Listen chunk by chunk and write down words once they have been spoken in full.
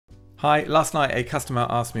Hi, last night a customer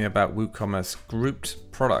asked me about WooCommerce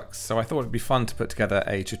Grouped Products, so I thought it'd be fun to put together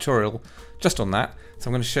a tutorial just on that. So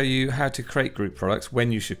I'm going to show you how to create group products,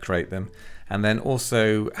 when you should create them, and then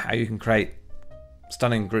also how you can create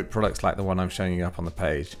stunning group products like the one I'm showing you up on the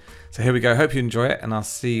page. So here we go, hope you enjoy it, and I'll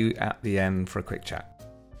see you at the end for a quick chat.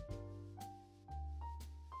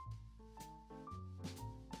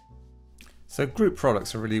 So group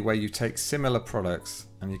products are really where you take similar products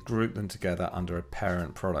and you group them together under a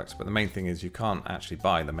parent product. But the main thing is you can't actually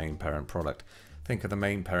buy the main parent product. Think of the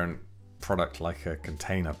main parent product like a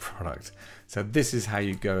container product. So this is how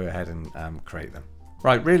you go ahead and create them.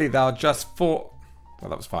 Right, really there are just four, well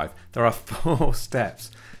that was five. There are 4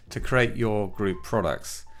 steps to create your group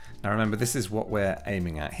products. Now remember, this is what we're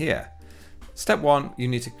aiming at here. Step 1, you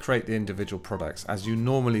need to create the individual products as you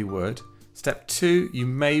normally would. Step 2, you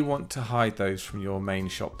may want to hide those from your main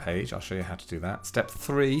shop page. I'll show you how to do that. Step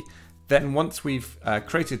 3, then once we've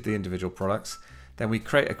created the individual products, then we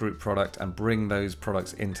create a group product and bring those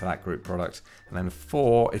products into that group product. And then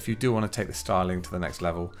 4, if you do want to take the styling to the next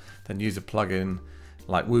level, then use a plugin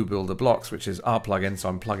like WooBuilder blocks, which is our plugin. So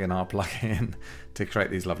I'm plugging our plugin to create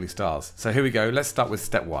these lovely styles. So here we go. Let's start with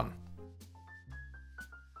step 1.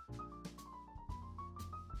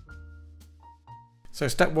 So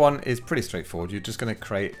step 1 is pretty straightforward. You're just going to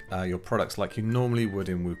create your products like you normally would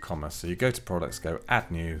in WooCommerce. So you go to products, go add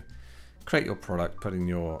new, create your product, put in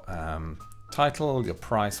your title, your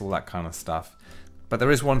price, all that kind of stuff. But there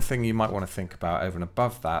is one thing you might want to think about over and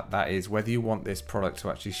above that. That is whether you want this product to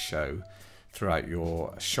actually show throughout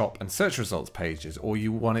your shop and search results pages, or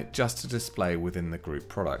you want it just to display within the group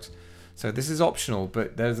product. So this is optional,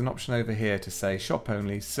 but there's an option over here to say shop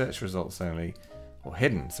only, search results only, or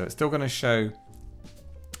hidden. So it's still going to show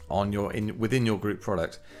on within your group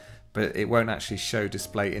product, but it won't actually show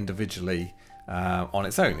display individually on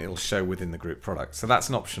its own. It'll show within the group product. So that's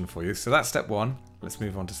an option for you. So that's step 1. Let's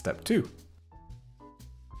move on to step 2.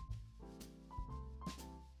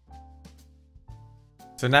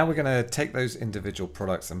 So now we're going to take those individual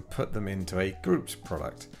products and put them into a grouped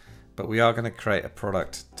product, but we are going to create a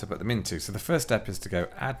product to put them into. So the first step is to go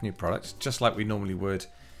add new product, just like we normally would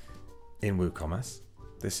in WooCommerce.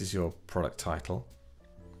 This is your product title.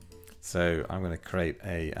 So I'm going to create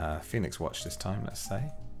a Phoenix watch this time, let's say.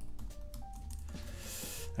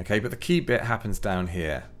 Okay, but the key bit happens down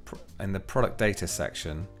here in the product data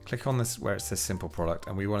section. Click on this where it says simple product,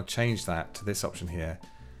 and we want to change that to this option here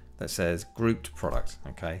that says grouped product.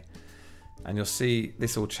 Okay, and you'll see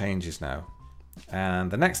this all changes now. And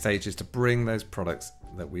the next stage is to bring those products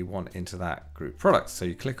that we want into that group product. So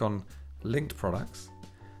you click on linked products,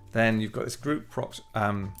 then you've got this group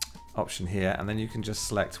option here, and then you can just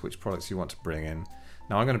select which products you want to bring in.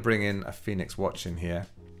 Now I'm going to bring in a Phoenix watch in here.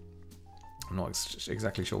 I'm not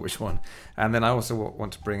exactly sure which one. And then I also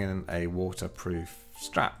want to bring in a waterproof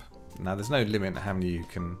strap. Now there's no limit how many you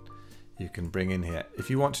can bring in here. If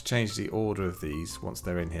you want to change the order of these once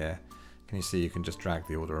they're in here, can you see you can just drag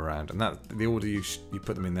the order around, and that the order you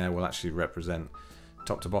put them in there will actually represent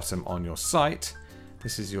top to bottom on your site.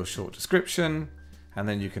 This is your short description. And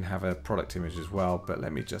then you can have a product image as well, but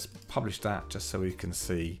let me just publish that just so we can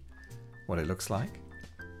see what it looks like.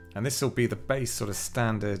 And this will be the base sort of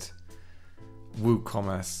standard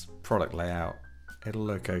WooCommerce product layout. It'll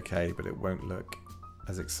look okay, but it won't look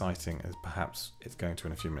as exciting as perhaps it's going to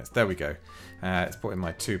in a few minutes. There we go. It's put in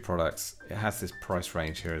my 2 products. It has this price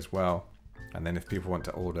range here as well. And then if people want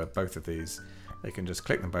to order both of these, they can just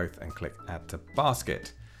click them both and click add to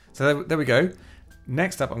basket. So there we go.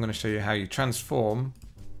 Next up, I'm going to show you how you transform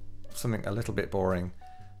something a little bit boring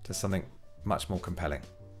to something much more compelling.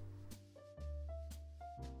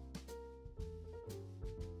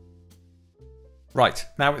 Right,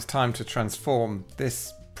 now it's time to transform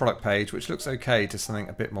this product page, which looks okay, to something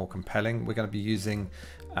a bit more compelling. We're going to be using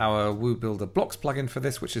our WooBuilder blocks plugin for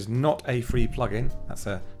this, which is not a free plugin. That's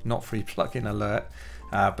a not free plugin alert,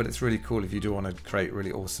 but it's really cool if you do want to create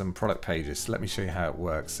really awesome product pages. So let me show you how it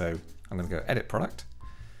works. So I'm going to go edit product,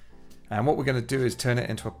 and what we're going to do is turn it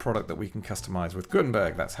into a product that we can customize with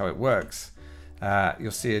Gutenberg. That's how it works.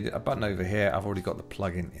 You'll see a button over here. I've already got the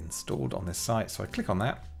plugin installed on this site, so I click on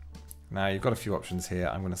that. Now you've got a few options here.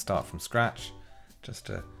 I'm going to start from scratch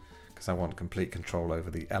just because I want complete control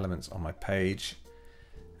over the elements on my page,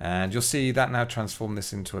 and you'll see that now transform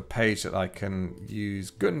this into a page that I can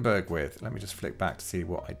use Gutenberg with. Let me just flick back to see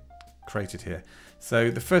what I created here.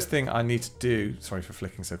 So the first thing I need to do, sorry for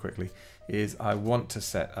flicking so quickly, is I want to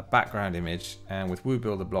set a background image, and with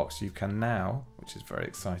WooBuilder blocks you can now, which is very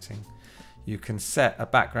exciting, you can set a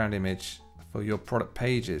background image for your product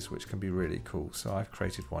pages, which can be really cool. So I've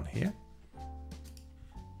created one here.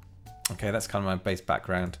 Okay, that's kind of my base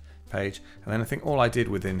background. page. And then I think all I did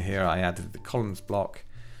within here, I added the columns block.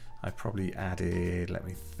 I probably added, let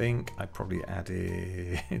me think, I probably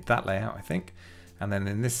added that layout, I think. And then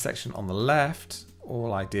in this section on the left,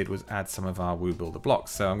 all I did was add some of our WooBuilder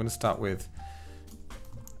blocks. So I'm going to start with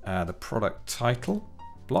the product title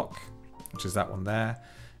block, which is that one there.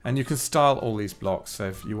 And you can style all these blocks. So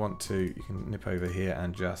if you want to, you can nip over here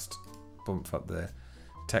and just bump up the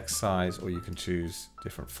text size, or you can choose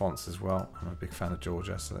different fonts as well. I'm a big fan of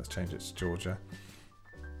Georgia, so let's change it to Georgia.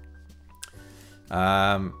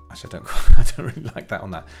 Actually, I don't really like that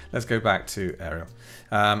on that. Let's go back to Arial.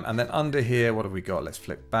 And then under here, what have we got? Let's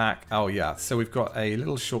flick back. Oh yeah, so we've got a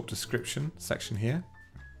little short description section here.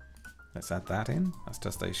 Let's add that in. That's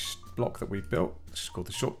just a block that we built. It's called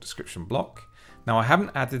the short description block. Now I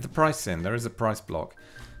haven't added the price in. There is a price block.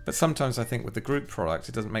 But sometimes I think with the group product,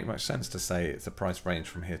 it doesn't make much sense to say it's a price range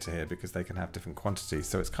from here to here because they can have different quantities.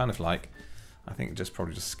 So it's kind of like, I think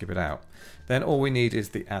probably just skip it out. Then all we need is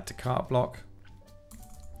the add to cart block,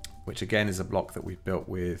 which again is a block that we've built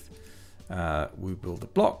with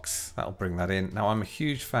WooBuilder blocks. That'll bring that in. Now I'm a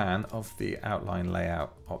huge fan of the outline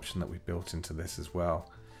layout option that we built into this as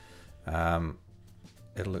well.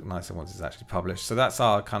 It'll look nicer once it's actually published. So that's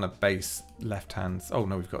our kind of base left hand. Oh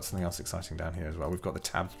no, we've got something else exciting down here as well. We've got the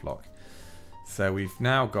tabs block. So we've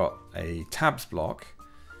now got a tabs block,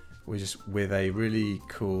 with a really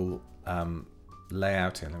cool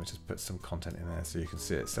layout in. Let me just put some content in there so you can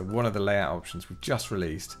see it. So one of the layout options we've just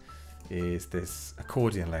released is this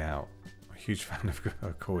accordion layout. I'm a huge fan of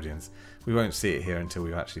accordions. We won't see it here until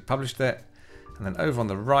we've actually published it. And then over on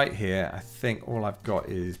the right here, I think all I've got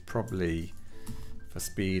is probably, for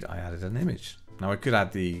speed, I added an image. Now I could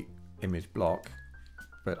add the image block,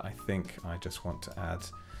 but I think I just want to add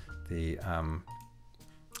the,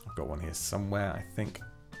 I've got one here somewhere, I think.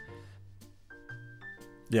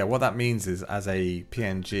 Yeah, what that means is as a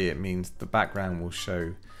PNG, it means the background will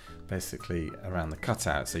show basically around the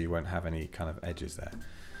cutout, so you won't have any kind of edges there.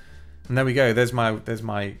 And there we go. There's my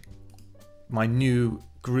new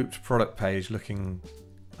grouped product page, looking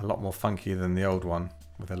a lot more funky than the old one,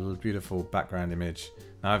 with a little beautiful background image.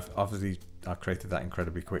 Now I created that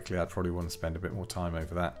incredibly quickly. I'd probably want to spend a bit more time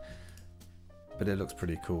over that, but it looks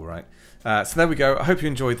pretty cool, right? So there we go. I hope you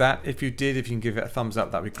enjoyed that. If you did, if you can give it a thumbs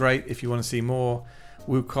up, that'd be great. If you want to see more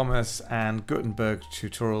WooCommerce and Gutenberg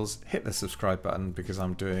tutorials, hit the subscribe button because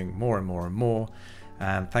I'm doing more and more and more.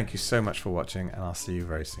 And thank you so much for watching, and I'll see you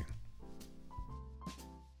very soon.